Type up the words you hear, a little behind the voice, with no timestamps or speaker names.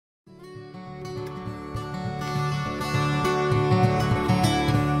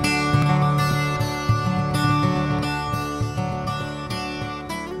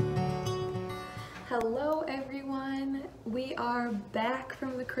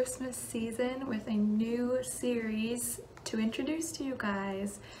the Christmas season with a new series to introduce to you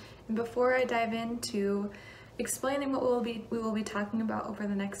guys. And before I dive into explaining what we will be talking about over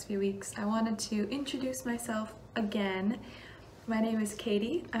the next few weeks, I wanted to introduce myself again. My name is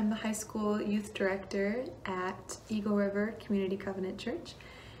Katie. I'm the high school youth director at Eagle River Community Covenant Church.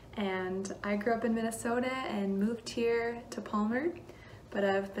 And I grew up in Minnesota and moved here to Palmer, but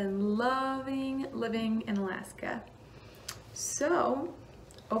I've been loving living in Alaska. So,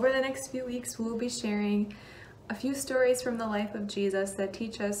 over the next few weeks, we'll be sharing a few stories from the life of Jesus that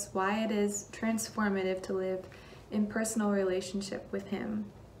teach us why it is transformative to live in personal relationship with Him.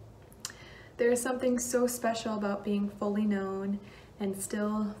 There is something so special about being fully known and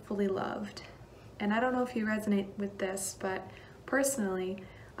still fully loved. And I don't know if you resonate with this, but personally,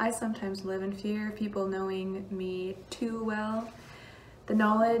 I sometimes live in fear of people knowing me too well. The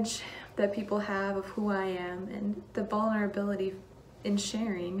knowledge that people have of who I am and the vulnerability in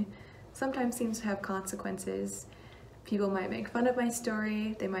sharing sometimes seems to have consequences. People might make fun of my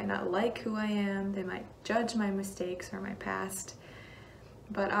story, they might not like who I am, they might judge my mistakes or my past.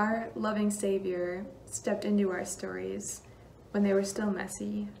 But our loving Savior stepped into our stories when they were still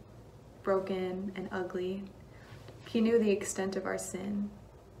messy, broken, and ugly. He knew the extent of our sin,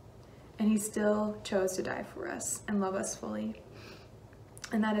 and He still chose to die for us and love us fully.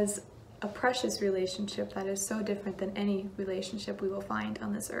 And that is a precious relationship that is so different than any relationship we will find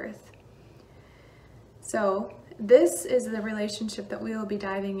on this earth. So this is the relationship that we will be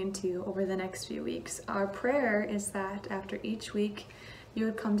diving into over the next few weeks. Our prayer is that after each week, you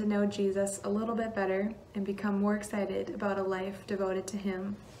would come to know Jesus a little bit better and become more excited about a life devoted to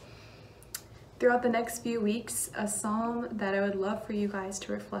Him. Throughout the next few weeks, a psalm that I would love for you guys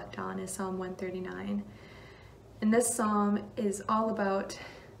to reflect on is Psalm 139. And this psalm is all about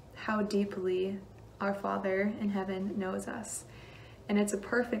how deeply our Father in heaven knows us. And it's a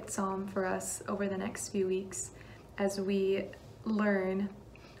perfect psalm for us over the next few weeks as we learn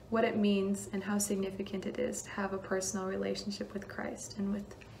what it means and how significant it is to have a personal relationship with Christ and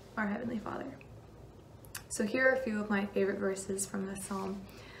with our Heavenly Father. So here are a few of my favorite verses from this psalm,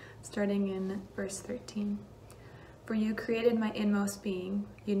 starting in verse 13. For you created my inmost being,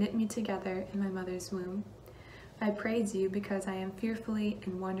 you knit me together in my mother's womb. I praise you because I am fearfully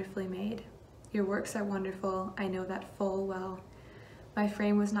and wonderfully made. Your works are wonderful, I know that full well. My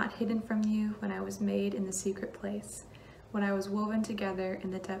frame was not hidden from you when I was made in the secret place, when I was woven together in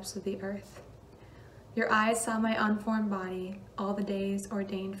the depths of the earth. Your eyes saw my unformed body. All the days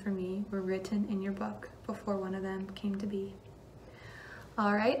ordained for me were written in your book before one of them came to be.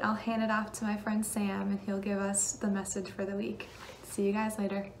 All right, I'll hand it off to my friend Sam, and he'll give us the message for the week. See you guys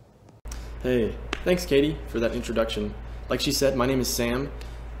later. Hey, thanks Katie for that introduction. Like she said, my name is Sam,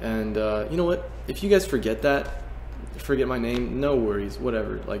 and you know what? If you guys forget my name, no worries,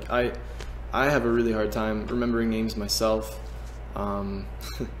 whatever. Like I have a really hard time remembering names myself.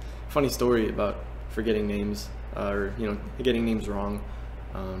 Funny story about forgetting names, or getting names wrong.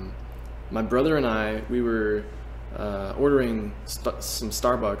 My brother and I, we were ordering some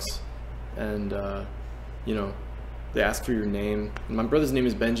Starbucks, and they asked for your name. And my brother's name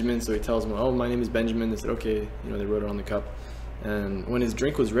is Benjamin, so he tells them, "Oh, my name is Benjamin." They said, "Okay," they wrote it on the cup. And when his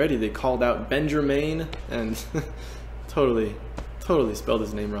drink was ready, they called out Benjermain, and totally spelled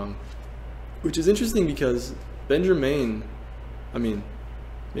his name wrong. Which is interesting because Benjermain, I mean,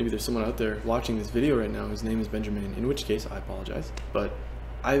 maybe there's someone out there watching this video right now whose name is Benjamin, in which case I apologize, but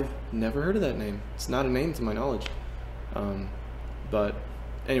I've never heard of that name. It's not a name to my knowledge. But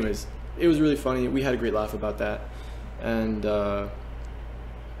anyways, it was really funny. We had a great laugh about that. And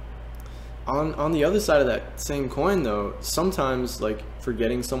on the other side of that same coin, though, sometimes like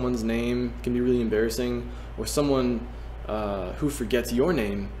forgetting someone's name can be really embarrassing, or someone who forgets your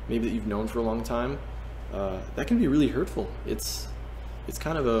name, maybe that you've known for a long time, that can be really hurtful. It's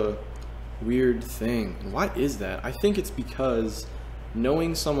kind of a weird thing. And why is that? I think it's because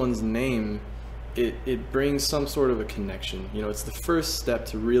knowing someone's name, it brings some sort of a connection. It's the first step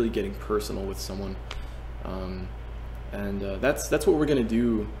to really getting personal with someone. And that's what we're gonna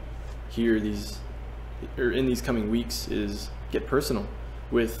do here in these coming weeks, is get personal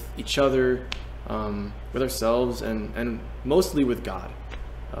with each other, with ourselves, and mostly with God.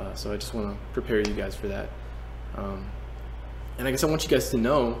 So I just want to prepare you guys for that. And I guess I want you guys to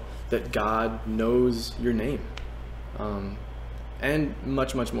know that God knows your name, and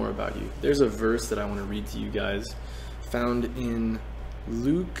much more about you. There's a verse that I want to read to you guys, found in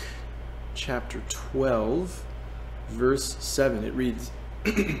Luke chapter 12, verse 7. It reads,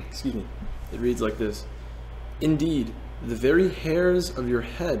 excuse me, it reads like this: "Indeed, the very hairs of your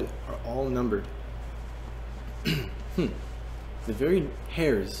head are all numbered." the very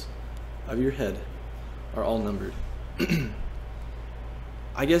hairs of your head are all numbered.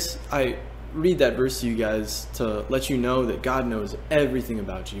 I guess I read that verse to you guys to let you know that God knows everything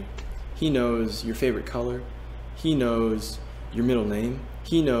about you. He knows your favorite color. He knows your middle name.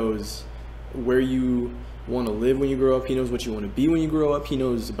 He knows where you want to live when you grow up. He knows what you want to be when you grow up. He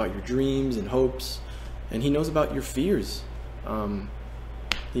knows about your dreams and hopes, and he knows about your fears.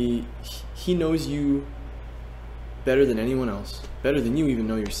 He knows you better than anyone else, better than you even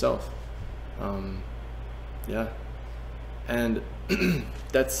know yourself. Yeah, and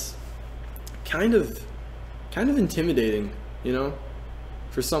that's kind of intimidating, you know.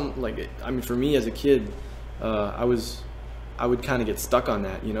 For some, like, I mean, for me as a kid, I would kind of get stuck on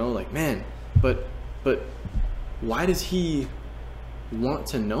that, you know, like, man, but why does he want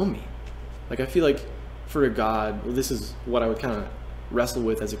to know me? Like, I feel like for a God, well, this is what I would kind of wrestle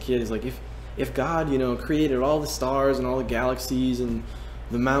with as a kid, is like, if God, you know, created all the stars and all the galaxies and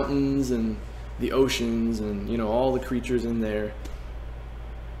the mountains and the oceans and, you know, all the creatures in there,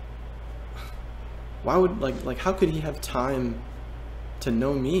 why would, like how could he have time to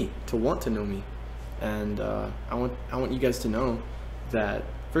know me, to want to know me? And I want you guys to know that,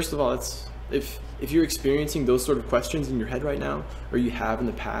 first of all, it's if you're experiencing those sort of questions in your head right now, or you have in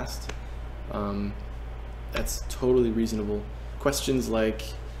the past, that's totally reasonable. Questions like,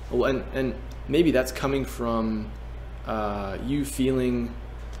 well, and maybe that's coming from you feeling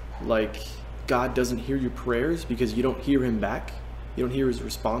like God doesn't hear your prayers because you don't hear him back, you don't hear his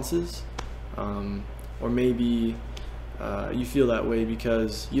responses, or maybe you feel that way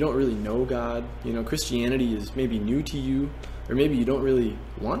because you don't really know God. You know, Christianity is maybe new to you, or maybe you don't really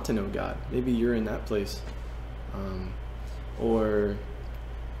want to know God. Maybe you're in that place. Or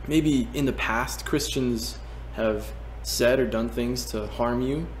maybe in the past Christians have said or done things to harm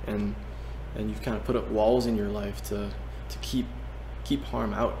you, and you've kind of put up walls in your life to keep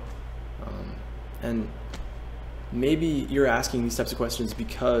harm out. And maybe you're asking these types of questions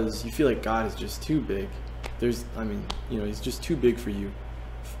because you feel like God is just too big. He's just too big for you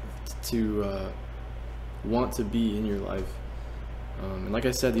to want to be in your life. And like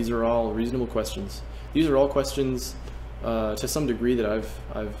I said, these are all reasonable questions. These are all questions to some degree that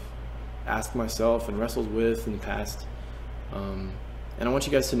I've asked myself and wrestled with in the past. And I want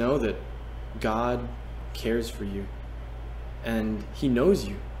you guys to know that God cares for you, and he knows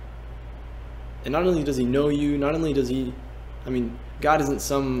you. And not only does he know you, not only does he, God isn't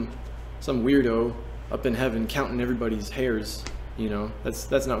some weirdo up in heaven counting everybody's hairs, you know.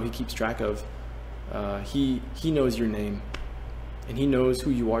 That's not what he keeps track of. He knows your name, and he knows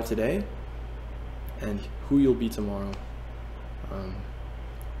who you are today and who you'll be tomorrow.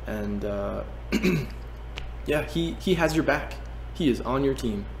 Yeah, he has your back. He is on your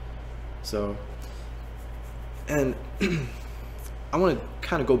team. So, and I want to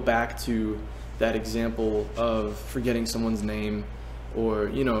kind of go back to that example of forgetting someone's name, or,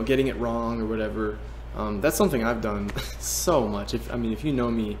 you know, getting it wrong or whatever. That's something I've done so much. If you know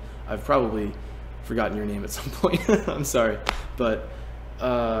me, I've probably forgotten your name at some point. I'm sorry. But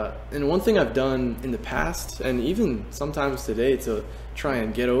and one thing I've done in the past, and even sometimes today, to try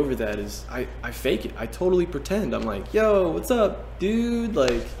and get over that is I fake it. I totally pretend. I'm like, yo, what's up, dude?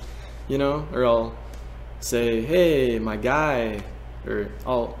 Like, you know, or I'll say, hey, my guy, or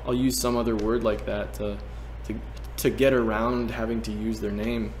I'll use some other word like that to get around having to use their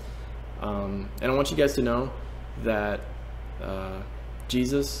name. And I want you guys to know that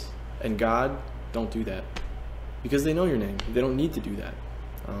Jesus and God don't do that, because they know your name. They don't need to do that.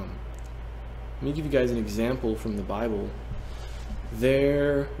 Let me give you guys an example from the Bible.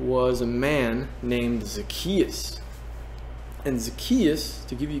 There was a man named Zacchaeus. And Zacchaeus,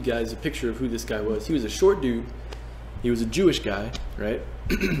 to give you guys a picture of who this guy was, he was a short dude. He was a Jewish guy, right?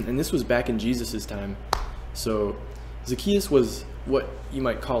 And this was back in Jesus' time. So Zacchaeus was what you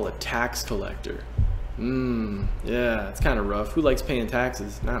might call a tax collector. Yeah, it's kind of rough. Who likes paying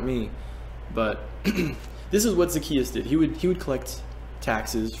taxes? Not me. But this is what Zacchaeus did. He would collect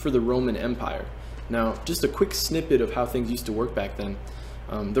taxes for the Roman Empire. Now, just a quick snippet of how things used to work back then.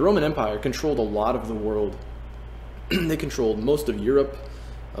 The Roman Empire controlled a lot of the world. They controlled most of Europe,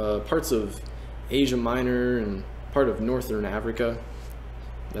 parts of Asia Minor, and part of Northern Africa.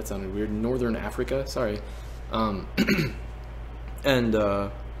 That sounded weird. Northern Africa, sorry. And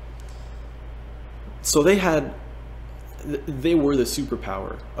so they were the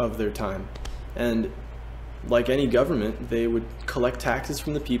superpower of their time. And like any government, they would collect taxes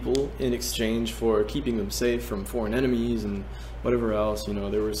from the people in exchange for keeping them safe from foreign enemies and whatever else. You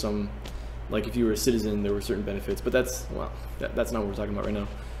know, there were some, like if you were a citizen, there were certain benefits, but that's not what we're talking about right now.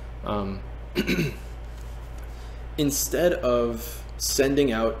 instead of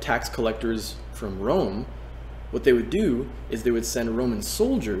sending out tax collectors from Rome, what they would do is they would send Roman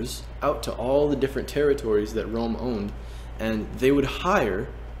soldiers out to all the different territories that Rome owned, and they would hire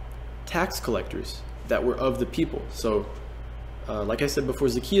tax collectors that were of the people. So, like I said before,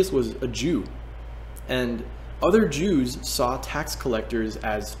 Zacchaeus was a Jew, and other Jews saw tax collectors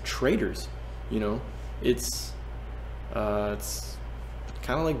as traitors. You know, it's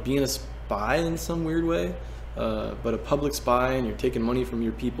kind of like being a spy in some weird way, but a public spy, and you're taking money from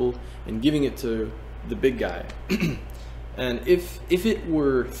your people and giving it to the big guy. And if it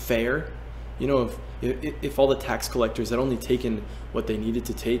were fair, you know, if all the tax collectors had only taken what they needed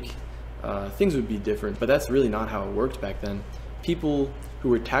to take, things would be different. But that's really not how it worked back then. People who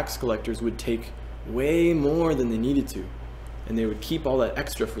were tax collectors would take way more than they needed to, and they would keep all that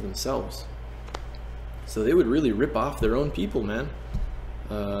extra for themselves. So they would really rip off their own people, man.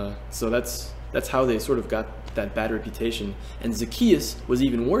 So that's how they sort of got that bad reputation. And Zacchaeus was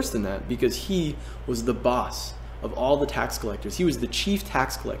even worse than that, because he was the boss of all the tax collectors. He was the chief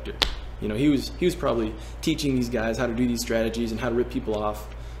tax collector. You know, he was probably teaching these guys how to do these strategies and how to rip people off.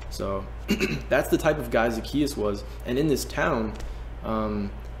 So that's the type of guy Zacchaeus was. And in this town,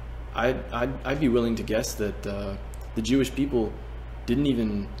 I'd be willing to guess that the Jewish people didn't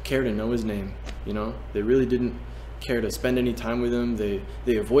even care to know his name. You know, they really didn't care to spend any time with him.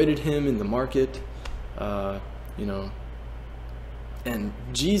 They avoided him in the market, you know. And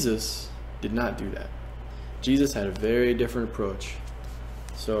Jesus did not do that. Jesus had a very different approach.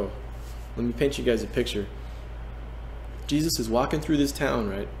 So let me paint you guys a picture. Jesus is walking through this town,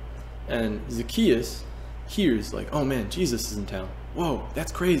 right? And Zacchaeus hears, like, oh man, Jesus is in town. Whoa,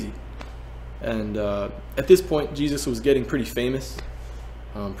 that's crazy. And at this point, Jesus was getting pretty famous,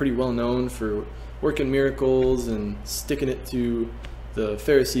 pretty well known for working miracles and sticking it to the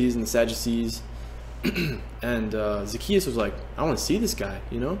Pharisees and the Sadducees. And Zacchaeus was like, I want to see this guy,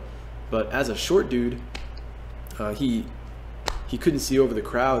 you know? But as a short dude, he couldn't see over the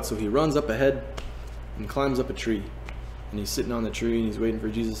crowd, so he runs up ahead and climbs up a tree. And he's sitting on the tree and he's waiting for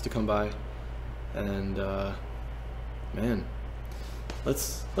Jesus to come by. And man,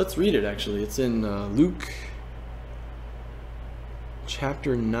 let's read it. Actually, it's in Luke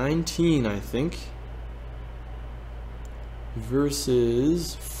chapter 19, I think,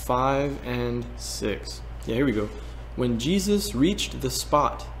 verses 5 and 6. Yeah, here we go. When Jesus reached the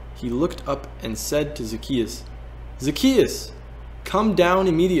spot, he looked up and said to Zacchaeus, "Zacchaeus, come down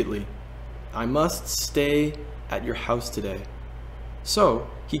immediately. I must stay at your house today." So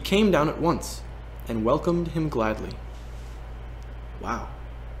he came down at once and welcomed him gladly. Wow.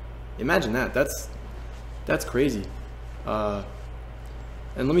 Imagine that. That's crazy.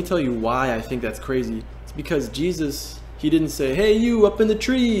 And let me tell you why I think that's crazy. It's because Jesus, he didn't say, "Hey, you up in the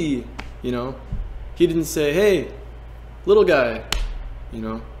tree," you know. He didn't say, "Hey, little guy," you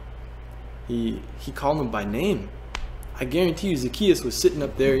know. He called him by name. I guarantee you Zacchaeus was sitting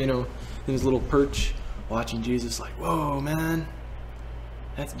up there, you know, in his little perch, watching Jesus like, whoa, man,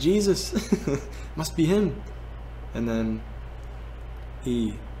 that's Jesus. Must be him. And then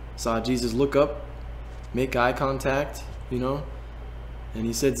he saw Jesus look up, make eye contact, you know, and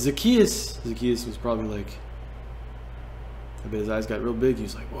he said, "Zacchaeus." Zacchaeus was probably like, I bet his eyes got real big. He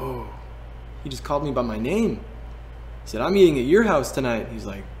was like, whoa, he just called me by my name. He said, "I'm eating at your house tonight." He's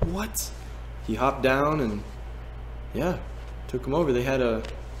like, what? He hopped down and, yeah, took him over. They had a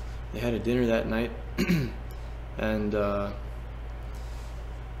dinner that night. And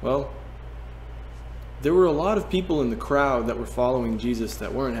well, there were a lot of people in the crowd that were following Jesus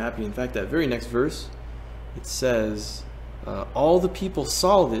that weren't happy. In fact, that very next verse, it says, all the people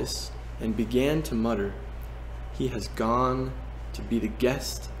saw this and began to mutter, "He has gone to be the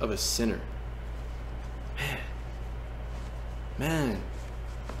guest of a sinner." Man,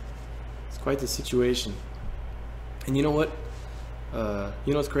 it's quite the situation. And you know what?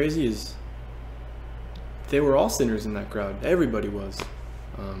 You know what's crazy is they were all sinners in that crowd. Everybody was.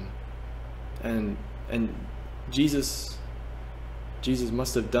 And Jesus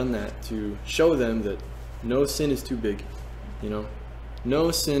must have done that to show them that no sin is too big. You know, no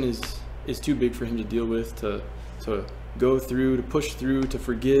sin is too big for him to deal with, to go through, to push through, to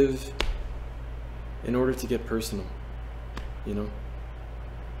forgive, in order to get personal. You know.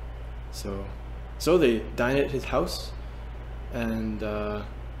 So they dine at his house, and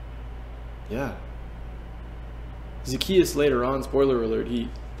yeah. Zacchaeus later on, spoiler alert, he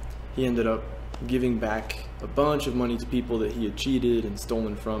ended up giving back a bunch of money to people that he had cheated and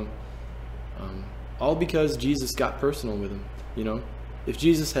stolen from, all because Jesus got personal with him. You know, if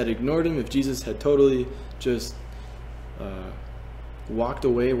Jesus had ignored him, if Jesus had totally just walked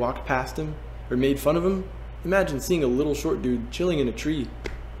away, walked past him, or made fun of him, imagine seeing a little short dude chilling in a tree.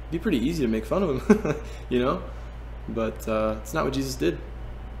 It'd be pretty easy to make fun of him, you know? But it's not what Jesus did.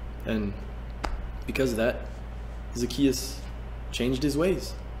 And because of that, Zacchaeus changed his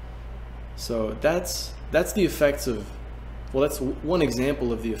ways. So that's the effects of, well, that's one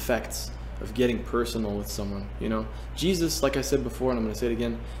example of the effects of getting personal with someone, you know? Jesus, like I said before, and I'm going to say it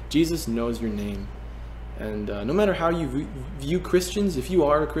again, Jesus knows your name. And no matter how you view Christians, if you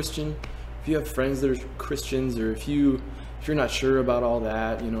are a Christian, if you have friends that are Christians, or if you're not sure about all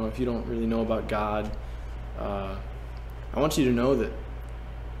that, you know, if you don't really know about God, I want you to know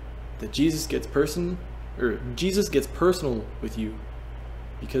that Jesus gets personal with you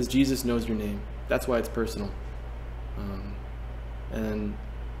because Jesus knows your name. That's why it's personal. And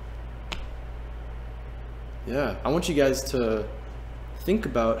yeah, I want you guys to think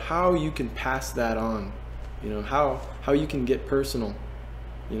about how you can pass that on, you know, how you can get personal,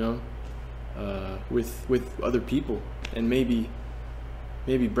 you know, with other people, and maybe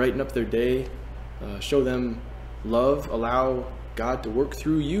brighten up their day, show them love, allow God to work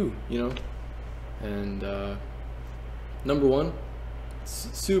through you, you know. And number one, it's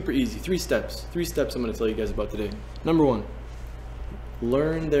super easy. 3 steps I'm going to tell you guys about today. Number 1,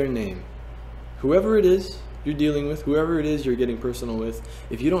 learn their name. Whoever it is you're dealing with, whoever it is you're getting personal with,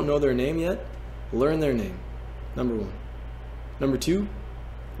 if you don't know their name yet, learn their name. Number 1. Number 2,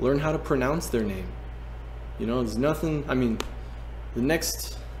 learn how to pronounce their name. You know, there's nothing, I mean, the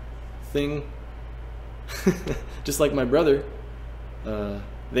next thing, just like my brother,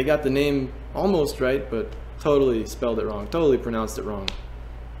 they got the name almost right, but totally spelled it wrong, totally pronounced it wrong.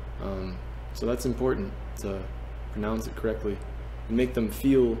 So that's important, to pronounce it correctly and make them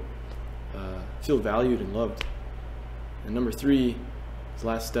feel valued and loved. And number 3, this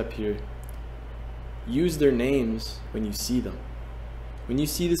last step here, use their names when you see them. When you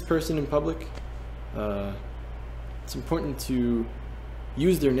see this person in public, it's important to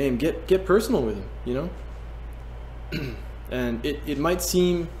use their name. Get personal with them, you know. And it might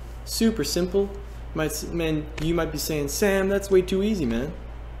seem super simple. You might be saying, Sam, that's way too easy, man.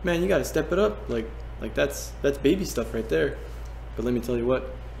 Man, you got to step it up. Like that's baby stuff right there. But let me tell you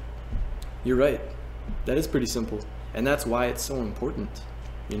what, you're right. That is pretty simple, and that's why it's so important.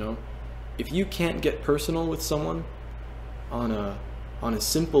 You know, if you can't get personal with someone on a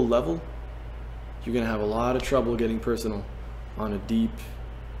simple level, you're gonna have a lot of trouble getting personal on a deep,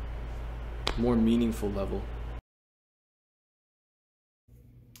 more meaningful level.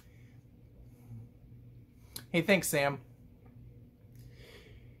 Hey, thanks, Sam.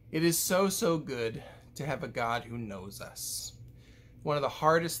 It is so good to have a God who knows us. One of the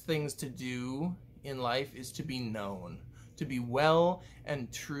hardest things to do in life is to be known, to be well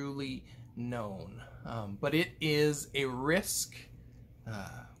and truly known. But it is a risk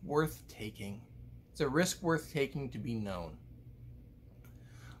worth taking. It's a risk worth taking to be known.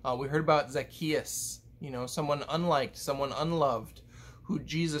 We heard about Zacchaeus, you know, someone unliked, someone unloved, who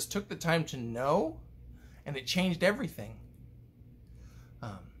Jesus took the time to know, and it changed everything.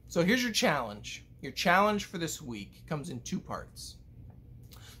 So here's your challenge. Your challenge for this week comes in 2 parts.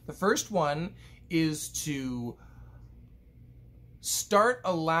 The first one is to start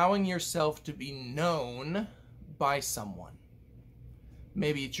allowing yourself to be known by someone.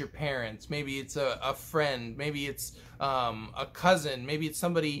 Maybe it's your parents, maybe it's a friend, maybe it's a cousin, maybe it's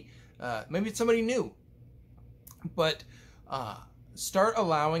somebody new. But start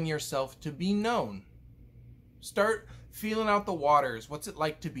allowing yourself to be known. Start feeling out the waters. What's it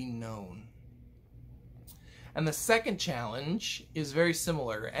like to be known? And the second challenge is very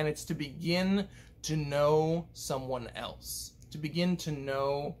similar, and it's to begin to know someone else, to begin to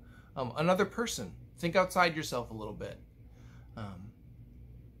know another person. Think outside yourself a little bit.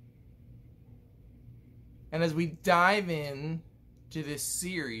 And as we dive in to this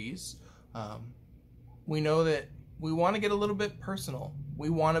series, we know that we want to get a little bit personal. We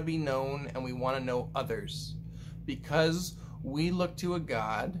want to be known, and we want to know others, because we look to a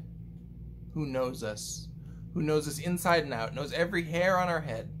God who knows us inside and out, knows every hair on our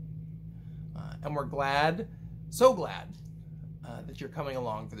head. And we're glad, so glad, that you're coming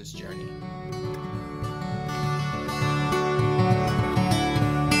along for this journey.